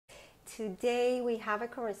Today we have a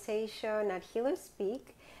conversation at Healer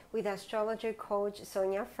Speak with astrologer coach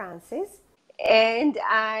Sonja Francis. And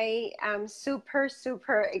I am super,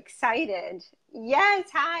 super excited. Yes,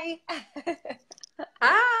 hi.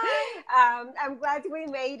 Hi. I'm glad we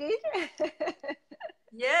made it.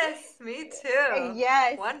 Yes, me too.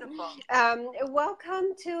 Yes. Wonderful.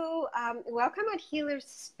 Welcome at Healer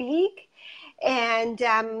Speak. And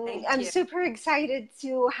Thank I'm you. super excited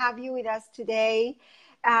to have you with us today.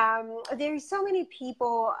 There are so many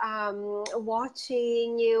people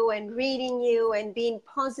watching you and reading you and being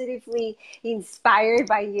positively inspired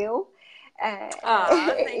by you. Thank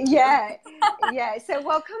you. Yeah, yeah. So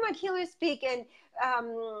welcome at Healer Speak. And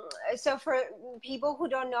so for people who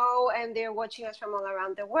don't know and they're watching us from all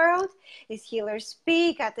around the world, is Healer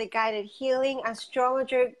Speak at the Guided Healing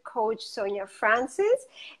Astrologer Coach Sonja Francis.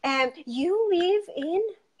 And you live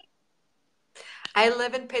I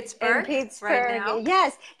live in in Pittsburgh right Pittsburgh. now.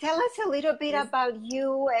 Yes. Tell us a little bit Yes. about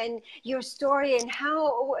you and your story and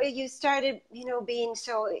how you started, being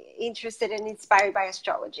so interested and inspired by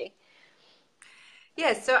astrology.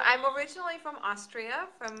 Yes, so I'm originally from Austria,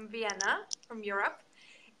 from Vienna, from Europe.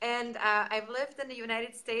 And I've lived in the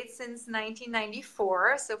United States since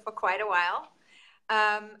 1994, so for quite a while.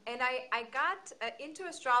 And I got into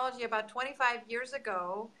astrology about 25 years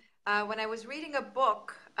ago when I was reading a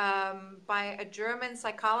book by a German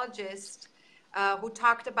psychologist who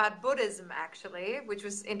talked about Buddhism, actually, which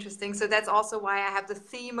was interesting. So that's also why I have the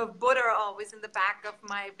theme of Buddha always in the back of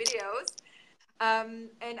my videos.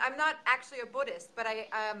 And I'm not actually a Buddhist, but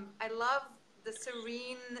I love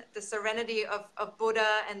the serenity of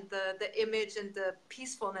Buddha and the image and the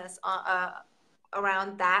peacefulness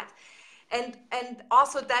around that. And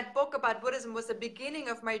also that book about Buddhism was the beginning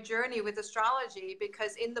of my journey with astrology,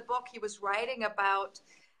 because in the book he was writing about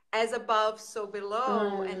as above, so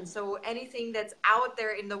below. And so anything that's out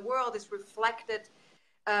there in the world is reflected,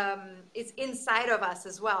 it's inside of us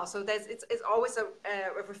as well. So it's always a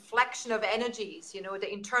reflection of energies,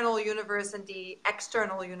 the internal universe and the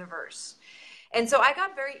external universe. And so I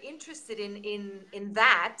got very interested in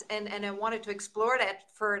that, and I wanted to explore that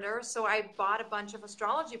further. So I bought a bunch of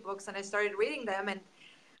astrology books and I started reading them, and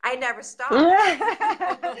I never stopped.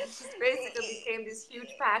 It just basically became this huge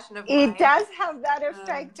passion of It mine. does have that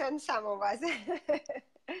effect on some of us.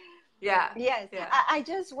 Yeah. Yes. Yeah. I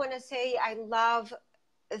just want to say I love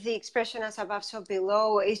the expression as above, so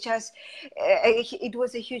below. It's just, it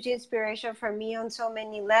was a huge inspiration for me on so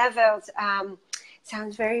many levels.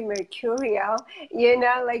 Sounds very mercurial,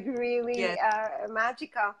 like really Yes.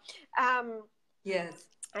 magical. Yes.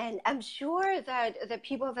 And I'm sure that the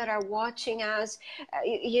people that are watching us,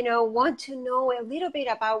 want to know a little bit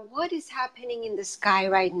about what is happening in the sky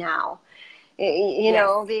right now.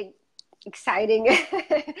 Yes. The exciting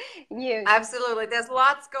news. Absolutely. There's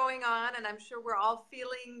lots going on, and I'm sure we're all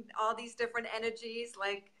feeling all these different energies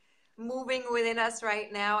like moving within us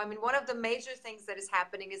right now. I mean, one of the major things that is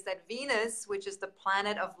happening is that Venus, which is the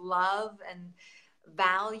planet of love and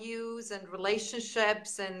values and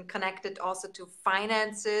relationships, and connected also to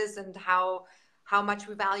finances and how much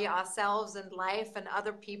we value ourselves and life and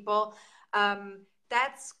other people,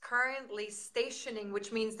 that's currently stationing,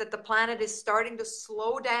 which means that the planet is starting to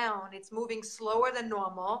slow down. It's moving slower than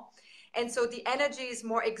normal. And so the energy is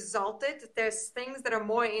more exalted. There's things that are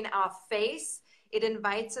more in our face. It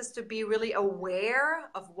invites us to be really aware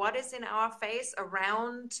of what is in our face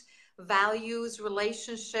around values,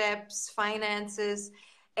 relationships, finances.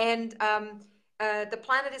 And the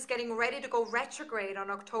planet is getting ready to go retrograde on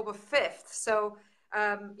October 5th. So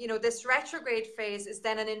this retrograde phase is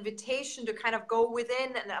then an invitation to kind of go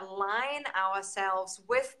within and align ourselves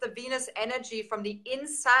with the Venus energy from the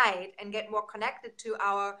inside and get more connected to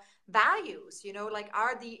our values, like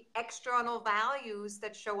are the external values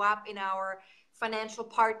that show up in our financial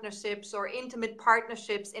partnerships or intimate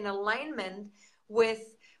partnerships in alignment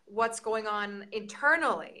with what's going on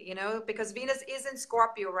internally, because Venus is in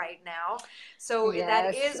Scorpio right now. So Yes.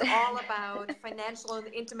 that is all about financial and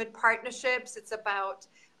intimate partnerships. It's about,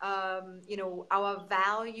 our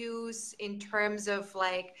values in terms of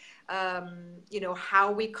like,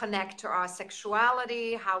 how we connect to our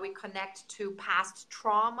sexuality, how we connect to past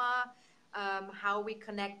trauma, how we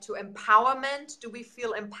connect to empowerment. Do we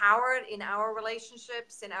feel empowered in our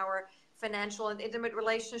relationships, in our financial and intimate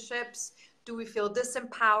relationships? Do we feel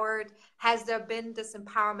disempowered? Has there been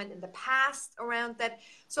disempowerment in the past around that?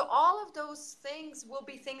 So all of those things will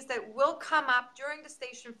be things that will come up during the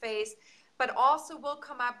station phase, but also will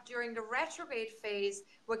come up during the retrograde phase.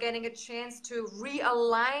 We're getting a chance to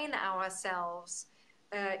realign ourselves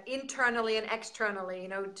internally and externally,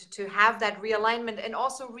 to have that realignment and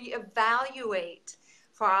also reevaluate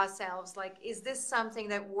for ourselves. Like, is this something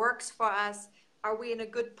that works for us? Are we in a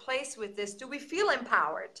good place with this? Do we feel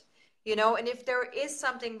empowered? You know, and if there is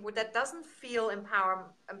something that doesn't feel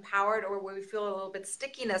empowered, or where we feel a little bit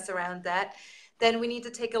stickiness around that, then we need to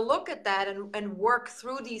take a look at that and work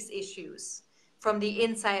through these issues from the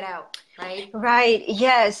inside out, right? Right.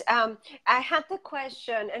 Yes. I had the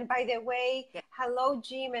question, and by the way, Yeah. hello,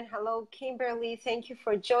 Jim, and hello, Kimberly. Thank you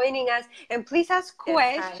for joining us. And please ask Yes, hi.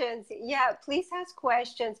 questions. Yeah, please ask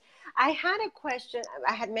questions. I had a question.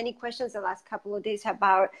 I had many questions the last couple of days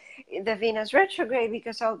about the Venus retrograde,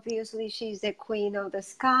 because obviously she's the queen of the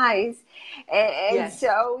skies. And Yes.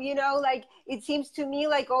 so, you know, like it seems to me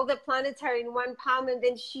like all the planets are in one palm, and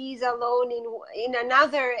then she's alone in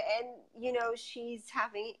another. And, you know, she's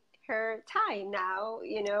having her time now,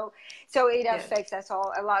 you know, so it Yes. affects us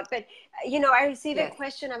all a lot. But, you know, I received a Yes.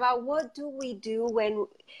 question about what do we do when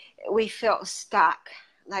we feel stuck,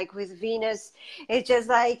 like with Venus. It's just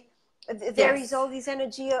like there is Yes. all this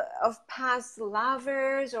energy of past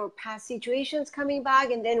lovers or past situations coming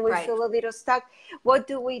back, and then we Right. feel a little stuck. What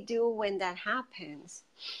do we do when that happens?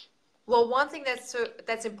 Well, one thing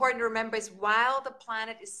that's important to remember is, while the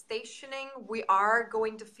planet is stationing, we are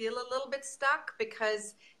going to feel a little bit stuck,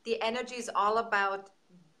 because the energy is all about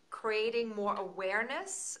creating more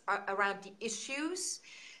awareness around the issues.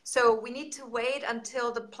 So we need to wait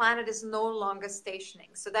until the planet is no longer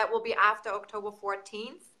stationing. So that will be after October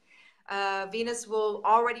 14th. Venus will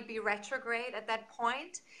already be retrograde at that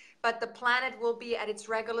point, but the planet will be at its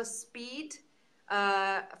regular speed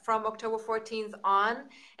from October 14th on.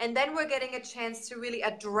 And then we're getting a chance to really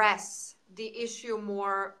address the issue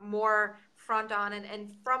more front on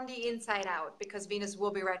and from the inside out, because Venus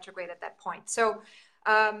will be retrograde at that point. So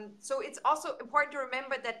it's also important to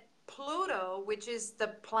remember that Pluto, which is the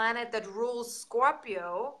planet that rules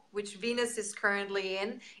Scorpio, which Venus is currently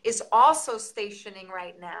in, is also stationing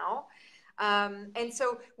right now. And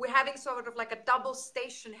so we're having sort of like a double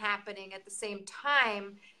station happening at the same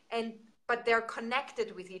time, but they're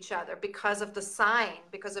connected with each other because of the sign,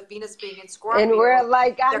 because of Venus being in Scorpio. And we're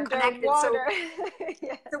like they're connected. underwater.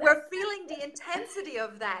 So we're feeling the intensity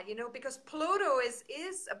of that, you know, because Pluto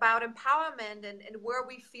is about empowerment and where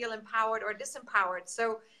we feel empowered or disempowered.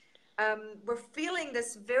 So we're feeling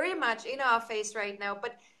this very much in our face right now,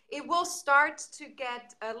 but it will start to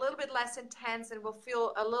get a little bit less intense, and we'll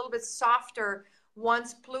feel a little bit softer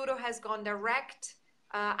once Pluto has gone direct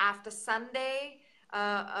after Sunday.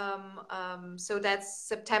 So that's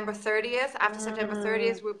September 30th. After September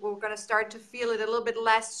 30th, we're going to start to feel it a little bit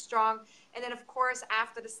less strong. And then, of course,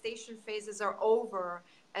 after the station phases are over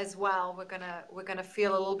as well, we're gonna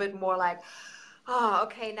feel a little bit more like, oh,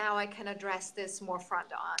 okay, now I can address this more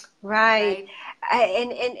front on. Right.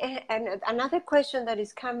 And another question that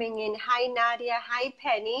is coming in. Hi, Nadia. Hi,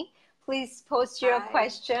 Penny. Please post your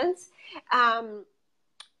questions.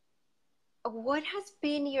 What has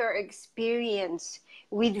been your experience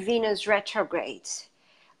with Venus retrogrades?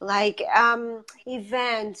 Like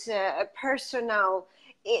events, personal,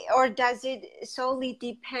 or does it solely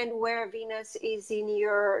depend where Venus is in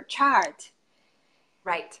your chart?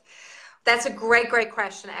 Right. That's a great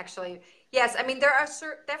question, actually. Yes, I mean, there are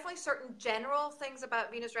definitely certain general things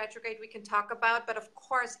about Venus retrograde we can talk about, but of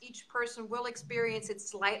course, each person will experience it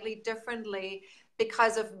slightly differently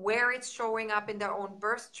because of where it's showing up in their own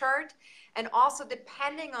birth chart, and also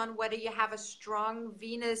depending on whether you have a strong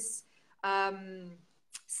Venus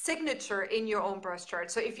signature in your own birth chart.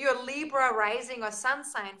 So if you're a Libra rising or sun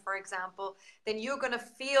sign, for example, then you're going to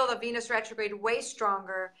feel the Venus retrograde way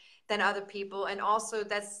stronger than other people. And also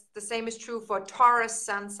that's the same is true for Taurus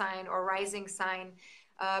sun sign or rising sign,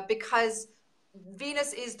 because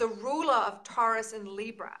Venus is the ruler of Taurus and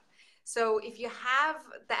Libra. So if you have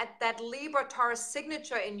that Libra Taurus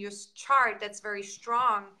signature in your chart that's very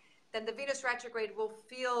strong, then the Venus retrograde will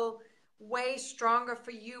feel way stronger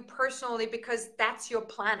for you personally, because that's your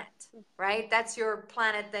planet, right? That's your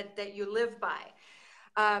planet that you live by.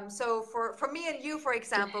 So for me and you, for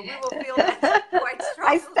example, we will feel that quite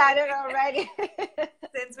strongly. I started already.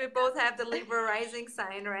 Since we both have the Libra rising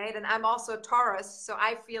sign, right? And I'm also a Taurus, so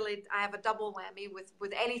I feel it. I have a double whammy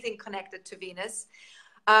with anything connected to Venus.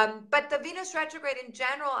 But the Venus retrograde in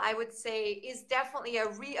general, I would say, is definitely a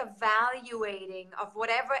reevaluating of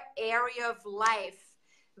whatever area of life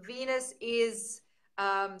Venus is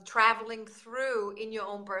traveling through in your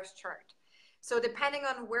own birth chart. So depending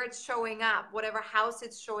on where it's showing up, whatever house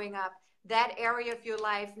it's showing up, that area of your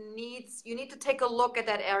life you need to take a look at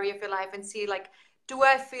that area of your life and see, like, do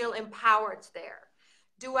I feel empowered there?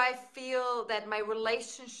 Do I feel that my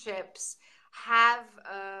relationships have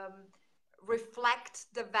reflect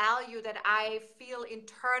the value that I feel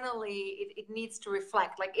internally it needs to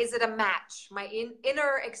reflect. Like, is it a match? My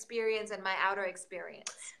inner experience and my outer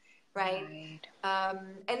experience, right?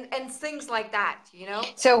 And things like that, you know?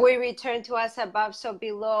 So we return to as above, so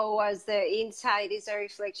below, as the inside is a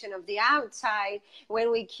reflection of the outside.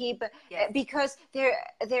 When we keep, because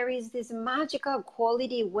there is this magical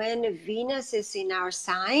quality when Venus is in our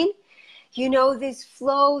sign. You know, this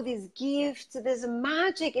flow, this gift, this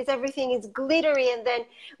magic, is everything is glittery. And then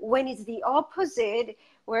when it's the opposite,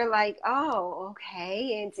 we're like, oh,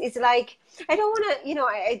 okay. It's like, I don't want to, you know,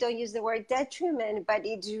 I don't use the word detriment, but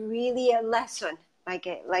it's really a lesson, like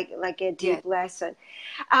a deep lesson.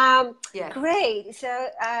 Great. So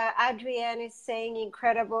Adrienne is saying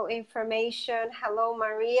incredible information. Hello,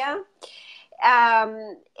 Maria.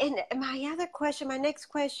 And my next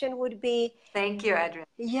question would be, thank you, Adrienne.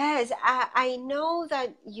 Yes, I know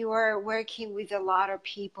that you are working with a lot of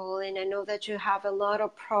people, and I know that you have a lot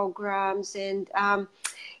of programs, and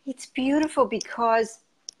it's beautiful because,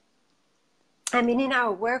 I mean, in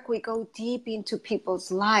our work, we go deep into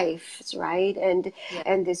people's lives, right? And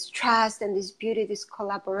this trust and this beauty, this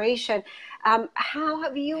collaboration. How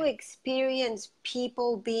have you experienced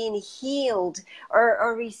people being healed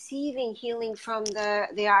or receiving healing from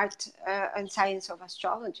the art and science of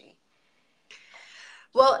astrology?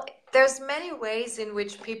 Well, there's many ways in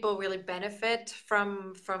which people really benefit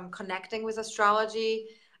from connecting with astrology.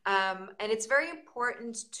 And it's very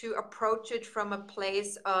important to approach it from a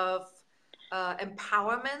place of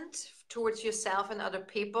empowerment towards yourself and other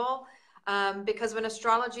people. Because when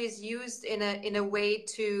astrology is used in a way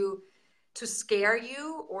to scare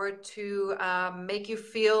you or to make you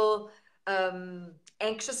feel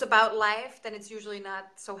anxious about life, then it's usually not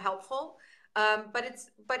so helpful. But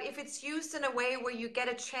if it's used in a way where you get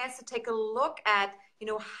a chance to take a look at, you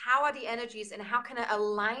know, how are the energies and how can I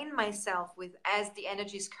align myself with as the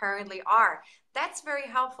energies currently are, that's very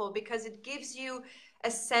helpful because it gives you a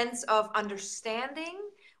sense of understanding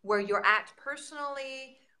where you're at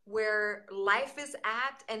personally, where life is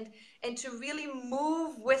at, and to really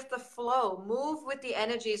move with the flow, move with the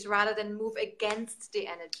energies rather than move against the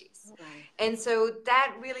energies. Right. And so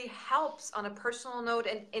that really helps on a personal note,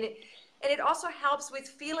 and it also helps with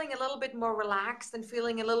feeling a little bit more relaxed and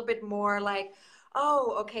feeling a little bit more like,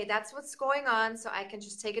 oh, okay, that's what's going on. So I can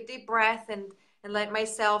just take a deep breath and let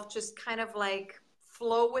myself just kind of like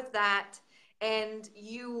flow with that. And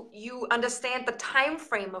you understand the time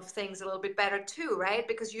frame of things a little bit better too, right?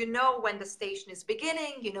 Because you know when the station is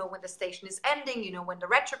beginning, you know when the station is ending, you know when the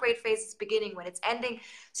retrograde phase is beginning, when it's ending.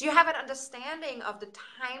 So you have an understanding of the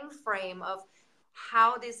time frame of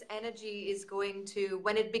how this energy is going to,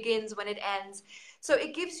 when it begins, when it ends. So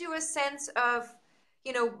it gives you a sense of,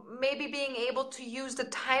 you know, maybe being able to use the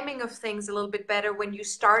timing of things a little bit better when you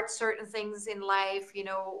start certain things in life, you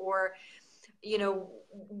know, or, you know,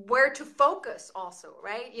 where to focus also,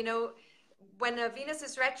 right? You know, when Venus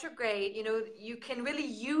is retrograde, you know, you can really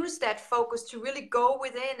use that focus to really go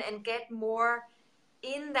within and get more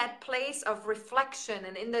in that place of reflection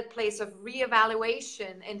and in that place of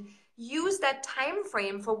reevaluation, and use that time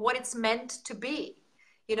frame for what it's meant to be,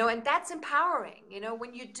 you know, and that's empowering. You know,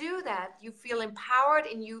 when you do that, you feel empowered,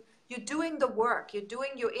 and you're doing the work, you're doing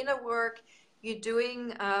your inner work, you're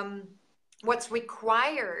doing what's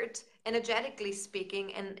required energetically speaking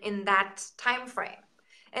in that time frame.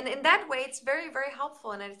 And in that way, it's very, very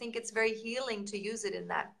helpful, and I think it's very healing to use it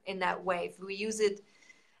in that way. If we use it,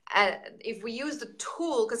 if we use the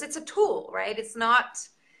tool, because it's a tool, right? It's not,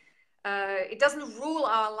 it doesn't rule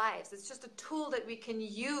our lives. It's just a tool that we can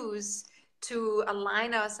use to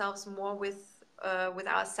align ourselves more with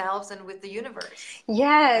ourselves and with the universe.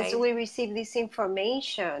 Yes, right? we receive this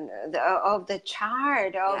information of the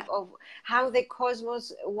chart of how the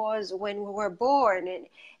cosmos was when we were born,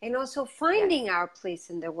 and also finding our place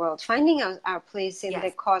in the world, finding our place in the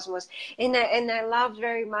cosmos. And I loved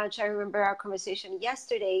very much, I remember our conversation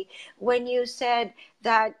yesterday when you said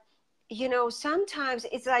that, you know, sometimes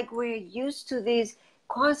it's like we're used to this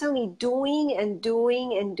constantly doing and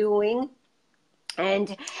doing and doing.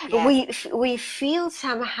 And we feel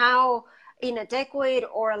somehow inadequate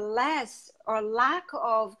or less or lack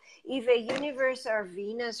of either universe or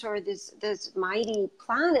Venus or this mighty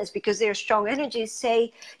planets, because their strong energies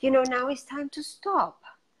say, you know, now it's time to stop.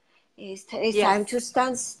 It's time to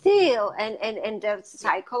stand still, and the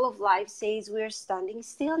cycle of life says we're standing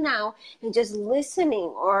still now and just listening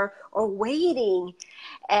or waiting,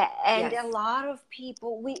 and a lot of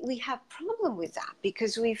people we have problem with that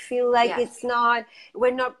because we feel like we're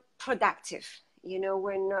not productive. You know,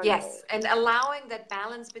 we're not. And allowing that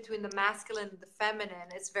balance between the masculine and the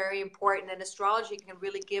feminine is very important, and astrology can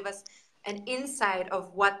really give us an insight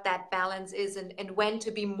of what that balance is, and when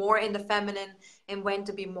to be more in the feminine and when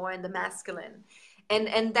to be more in the masculine.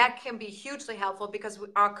 And that can be hugely helpful because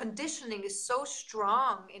our conditioning is so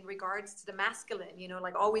strong in regards to the masculine, you know,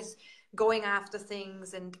 like always going after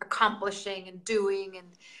things and accomplishing and doing and,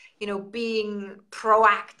 you know, being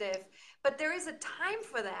proactive. But there is a time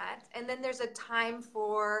for that. And then there's a time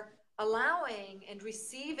for allowing and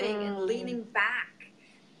receiving and leaning back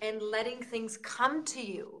and letting things come to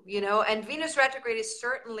you, you know. And Venus retrograde is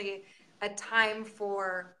certainly a time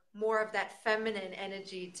for more of that feminine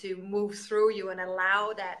energy to move through you and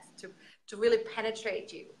allow that to really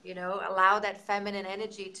penetrate you, you know, allow that feminine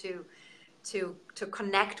energy to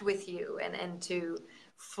connect with you and to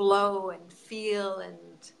flow and feel and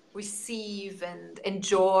receive and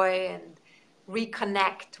enjoy and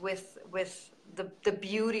reconnect with the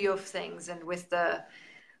beauty of things and with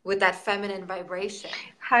that feminine vibration.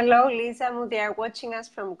 Hello, Lisa. They are watching us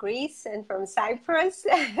from Greece and from Cyprus.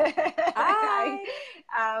 Hi.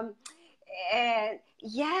 And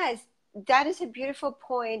yes, that is a beautiful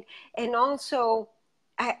point. And also,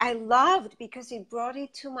 I loved because it brought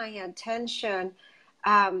it to my attention,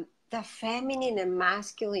 the feminine and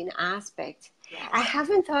masculine aspect. Yes. I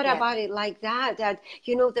haven't thought about it like that,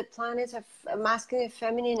 you know, the planets are masculine and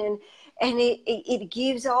feminine, and it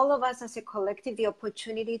gives all of us as a collective the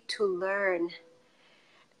opportunity to learn.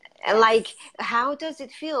 Yes. Like, how does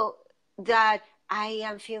it feel that I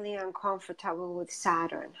am feeling uncomfortable with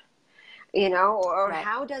Saturn? You know, or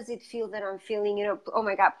how does it feel that I'm feeling, you know, oh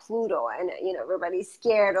my God, Pluto, and, you know, everybody's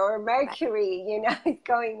scared, or Mercury, you know, it's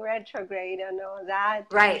going retrograde and all that.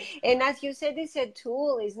 Right. And as you said, it's a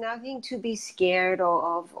tool. It's nothing to be scared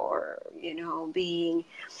of or, you know, being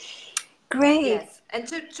great. Yes. And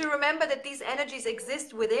to remember that these energies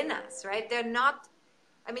exist within us, right? They're not,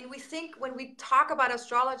 I mean, we think when we talk about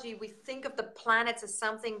astrology, we think of the planets as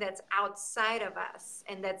something that's outside of us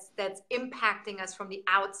and that's impacting us from the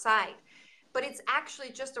outside. But it's actually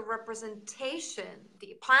just a representation.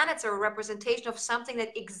 The planets are a representation of something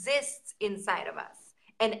that exists inside of us,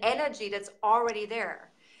 an energy that's already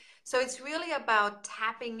there. So it's really about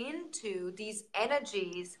tapping into these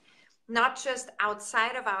energies, not just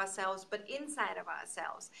outside of ourselves, but inside of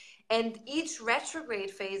ourselves. And each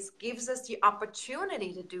retrograde phase gives us the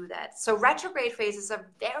opportunity to do that. So retrograde phases are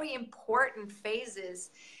very important phases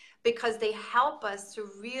because they help us to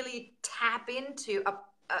really tap into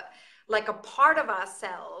like a part of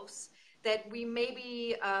ourselves that we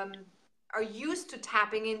maybe are used to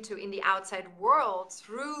tapping into in the outside world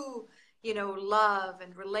through, you know, love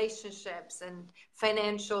and relationships and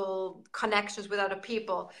financial connections with other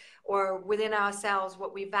people, or within ourselves,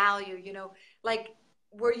 what we value, you know, like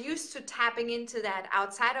we're used to tapping into that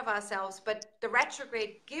outside of ourselves. But the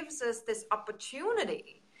retrograde gives us this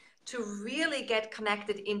opportunity to really get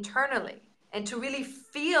connected internally and to really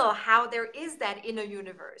feel how there is that inner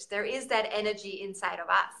universe. There is that energy inside of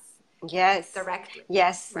us. Yes. Directly.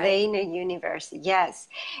 Yes, right? The inner universe. Yes.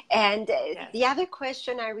 And the other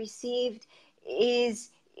question I received is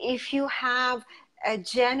if you have a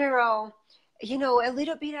general, you know, a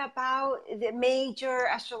little bit about the major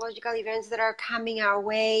astrological events that are coming our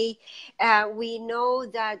way. We know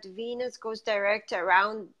that Venus goes direct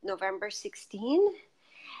around November 16.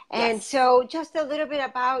 And Yes. so just a little bit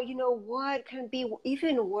about, you know, what can be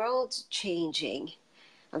even world changing,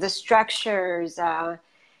 the structures.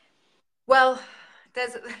 Well,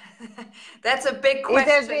 that's a big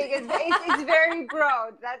question. It's very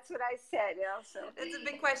broad. That's what I said also. It's a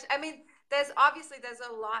big question. I mean, there's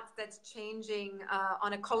a lot that's changing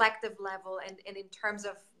on a collective level and in terms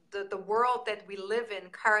of the world that we live in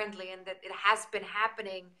currently, and that it has been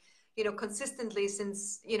happening, you know, consistently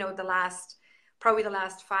since, you know, probably the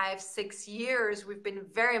last 5-6 years. We've been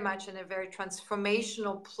very much in a very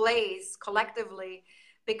transformational place collectively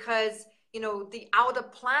because, you know, the outer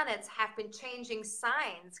planets have been changing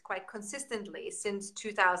signs quite consistently since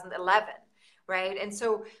 2011, right? And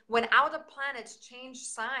so when outer planets change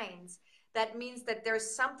signs, that means that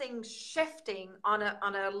there's something shifting on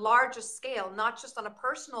a larger scale, not just on a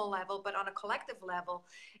personal level, but on a collective level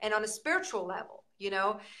and on a spiritual level, you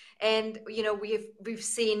know. And, you know, we've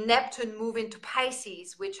seen Neptune move into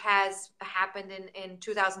Pisces, which has happened in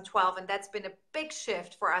 2012. And that's been a big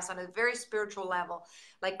shift for us on a very spiritual level,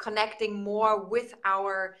 like connecting more with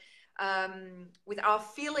our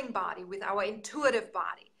feeling body, with our intuitive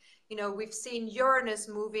body. You know, we've seen Uranus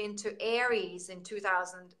move into Aries in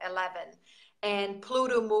 2011 and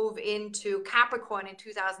Pluto move into Capricorn in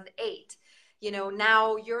 2008. You know,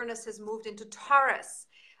 now Uranus has moved into Taurus.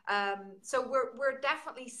 So we're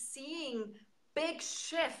definitely seeing big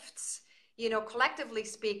shifts, you know, collectively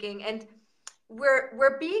speaking. And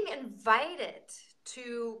we're being invited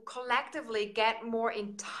to collectively get more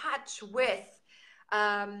in touch with,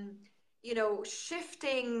 you know,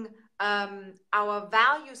 shifting our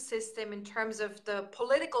value system in terms of the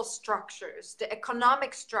political structures, the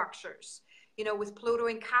economic structures. You know, with Pluto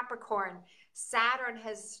in Capricorn, Saturn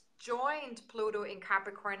has joined Pluto in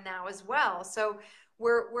Capricorn now as well. So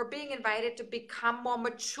we're being invited to become more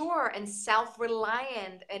mature and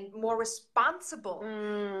self-reliant and more responsible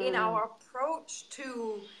in our approach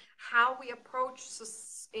to how we approach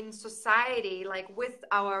in society, like with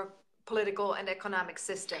our political and economic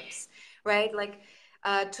systems, right? Like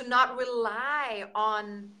to not rely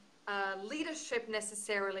on leadership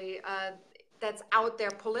necessarily that's out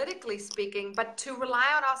there politically speaking, but to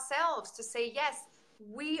rely on ourselves to say, yes,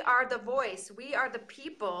 we are the voice, we are the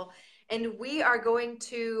people, and we are going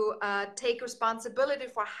to take responsibility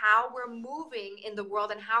for how we're moving in the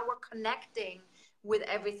world and how we're connecting with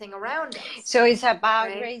everything around us. So it's about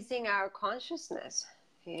right? raising our consciousness.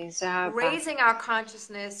 Raising our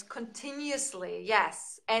consciousness continuously,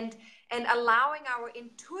 yes, and allowing our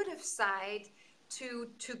intuitive side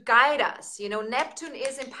to guide us. You know, Neptune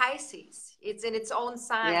is in Pisces, it's in its own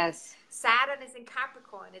sign. Yes. Saturn is in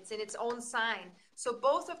Capricorn, it's in its own sign. So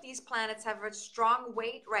both of these planets have a strong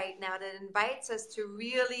weight right now that invites us to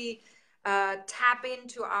really tap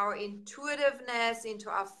into our intuitiveness, into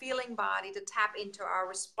our feeling body, to tap into our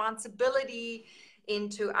responsibility,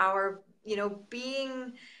 into our, you know,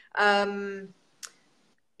 being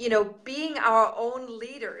being our own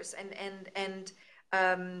leaders, and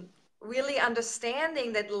really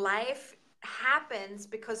understanding that life happens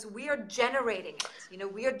because we are generating it. You know,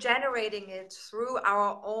 we are generating it through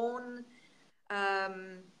our own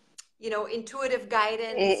intuitive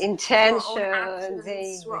guidance, Intentions, through our own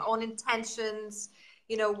actions, through our own intentions.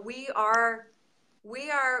 You know, we're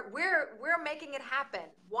making it happen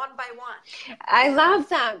one by one. I love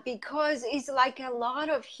that, because it's like a lot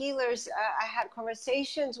of healers I had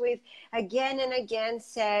conversations with again and again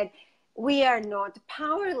said, we are not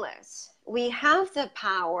powerless. We have the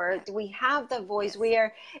power. We have the voice. We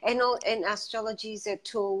are, and astrology is a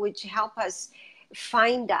tool which help us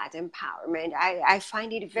find that empowerment. I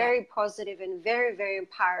find it very positive and very, very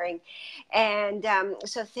empowering. And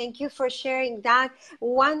so thank you for sharing that.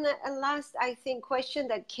 One last, I think, question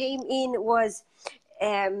that came in was,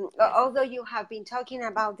 although you have been talking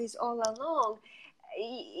about this all along,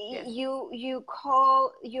 you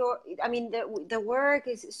call your, I mean, the work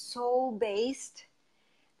is soul-based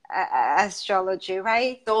astrology,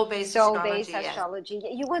 right? Soul-based astrology.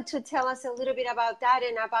 You want to tell us a little bit about that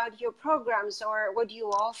and about your programs or what you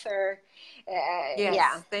offer?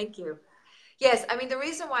 Thank you. Yes, I mean, the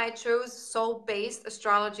reason why I chose soul-based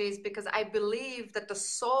astrology is because I believe that the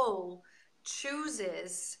soul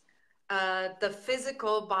chooses the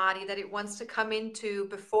physical body that it wants to come into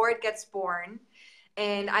before it gets born.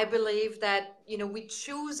 And I believe that, you know, we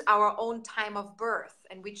choose our own time of birth,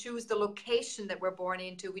 and we choose the location that we're born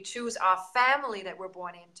into. We choose our family that we're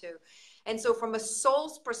born into. And so from a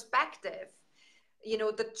soul's perspective, you know,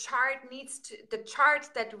 the chart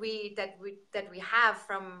that we have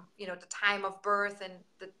from, you know, the time of birth and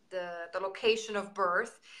the location of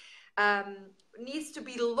birth needs to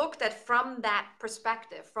be looked at from that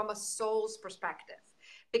perspective, from a soul's perspective,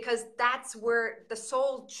 because that's where the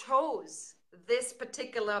soul chose this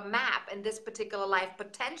particular map and this particular life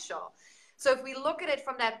potential. So if we look at it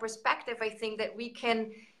from that perspective, I think that we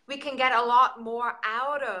can get a lot more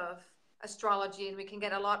out of astrology, and we can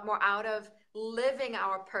get a lot more out of living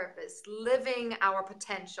our purpose, living our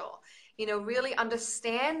potential, you know, really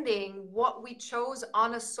understanding what we chose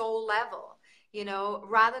on a soul level, you know,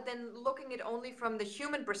 rather than looking at only from the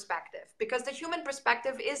human perspective, because the human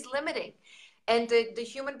perspective is limiting, and the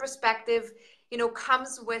human perspective, you know,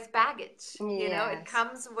 comes with baggage. You know, it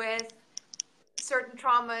comes with certain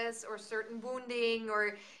traumas or certain wounding,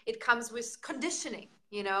 or it comes with conditioning,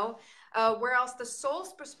 you know, whereas the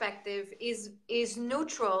soul's perspective is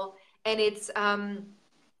neutral, and it's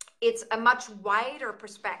a much wider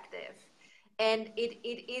perspective, and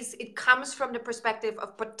it comes from the perspective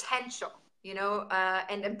of potential, you know,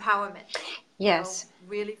 and empowerment. Yes. You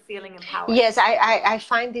know, really feeling empowered. Yes, I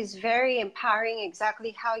find this very empowering,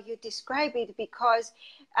 exactly how you describe it, because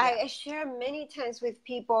I share many times with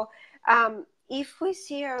people, if we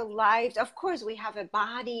see our lives, of course we have a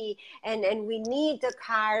body, and we need the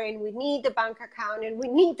car, and we need the bank account, and we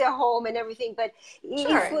need the home and everything, but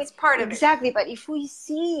it's part of it. Exactly, but if we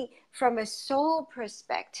see from a soul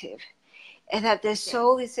perspective, and that the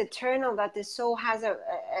soul is eternal, that the soul has a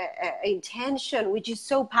intention which is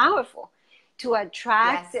so powerful to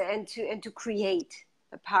attract and to create.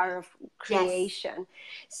 a power of Yes. creation.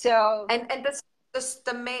 So And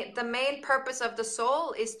the main purpose of the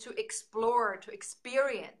soul is to explore, to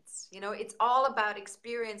experience. You know, it's all about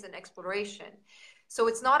experience and exploration. So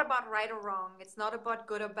it's not about right or wrong. It's not about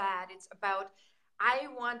good or bad. It's about, I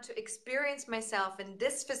want to experience myself in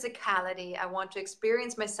this physicality. I want to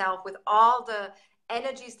experience myself with all the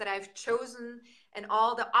energies that I've chosen and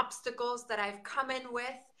all the obstacles that I've come in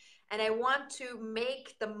with. And I want to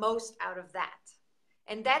make the most out of that.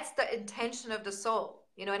 And that's the intention of the soul,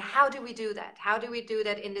 you know. And how do we do that? How do we do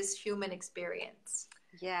that in this human experience?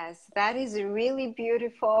 yes, that is really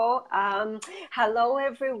beautiful. Hello,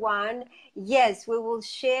 everyone. Yes, we will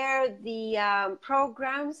share the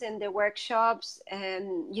programs and the workshops,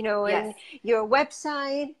 and Yes. and your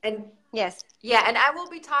website. And Yes. yeah, and I will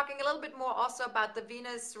be talking a little bit more also about the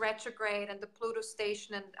Venus retrograde and the Pluto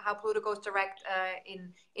station and how Pluto goes direct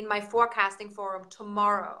in my forecasting forum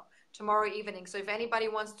tomorrow evening. So if anybody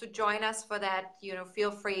wants to join us for that,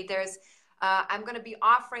 feel free. I'm going to be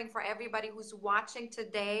offering for everybody who's watching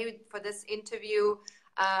today for this interview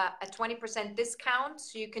a 20% discount.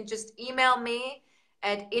 So you can just email me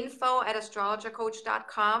at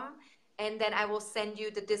info@astrologercoach.com, and then I will send you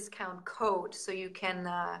the discount code so you can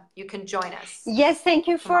join us. Yes, thank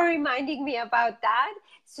you for reminding me about that.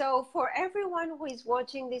 So for everyone who is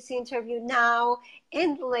watching this interview now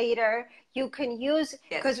and later, you can use,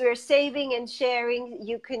 because we're saving and sharing,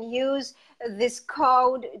 you can use this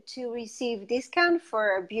code to receive discount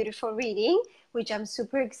for a beautiful reading, which I'm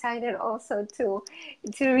super excited also to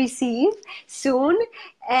receive soon.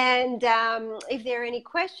 And if there are any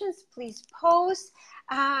questions, please post.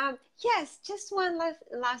 Yes, just one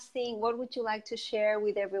last thing. What would you like to share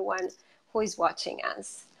with everyone who is watching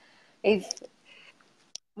us?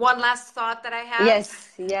 One last thought that I have.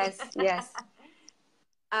 Yes.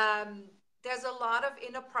 There's a lot of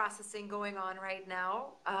inner processing going on right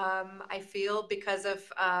now. I feel because of,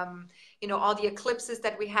 all the eclipses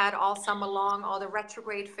that we had all summer long, all the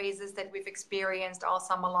retrograde phases that we've experienced all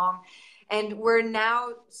summer long. And we're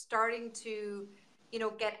now starting to,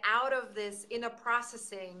 get out of this inner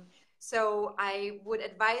processing. So I would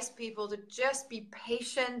advise people to just be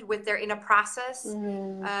patient with their inner process,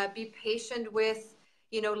 be patient with,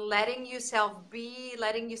 letting yourself be,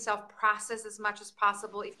 letting yourself process as much as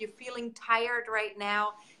possible. If you're feeling tired right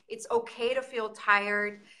now, it's okay to feel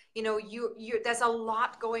tired. There's a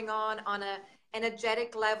lot going on an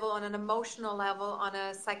energetic level, on an emotional level, on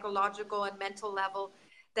a psychological and mental level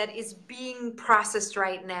that is being processed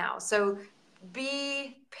right now. So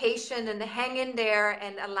be patient and hang in there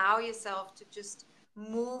and allow yourself to just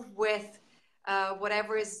move with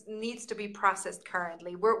whatever needs to be processed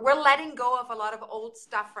currently. We're letting go of a lot of old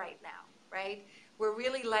stuff right now, right? We're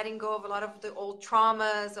really letting go of a lot of the old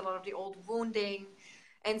traumas, a lot of the old wounding.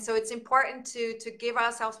 And so it's important to give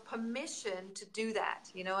ourselves permission to do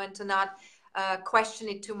that, and to not question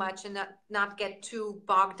it too much and not get too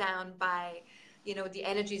bogged down by the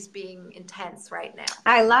energies being intense right now.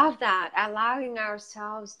 I love that. Allowing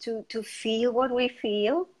ourselves to feel what we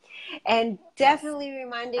feel, and definitely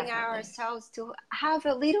reminding ourselves to have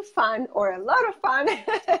a little fun or a lot of fun,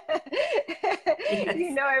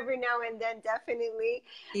 every now and then, definitely.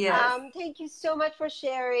 Thank you so much for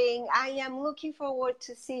sharing. I am looking forward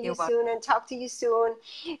to see you soon and talk to you soon.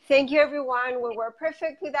 Thank you, everyone. We were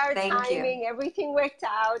perfect with our timing. Everything worked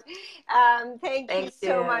out. Thank you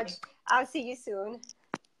so much. I'll see you soon.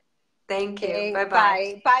 Thank you.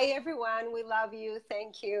 Bye-bye. Bye, everyone. We love you.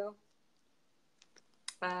 Thank you.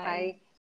 Bye.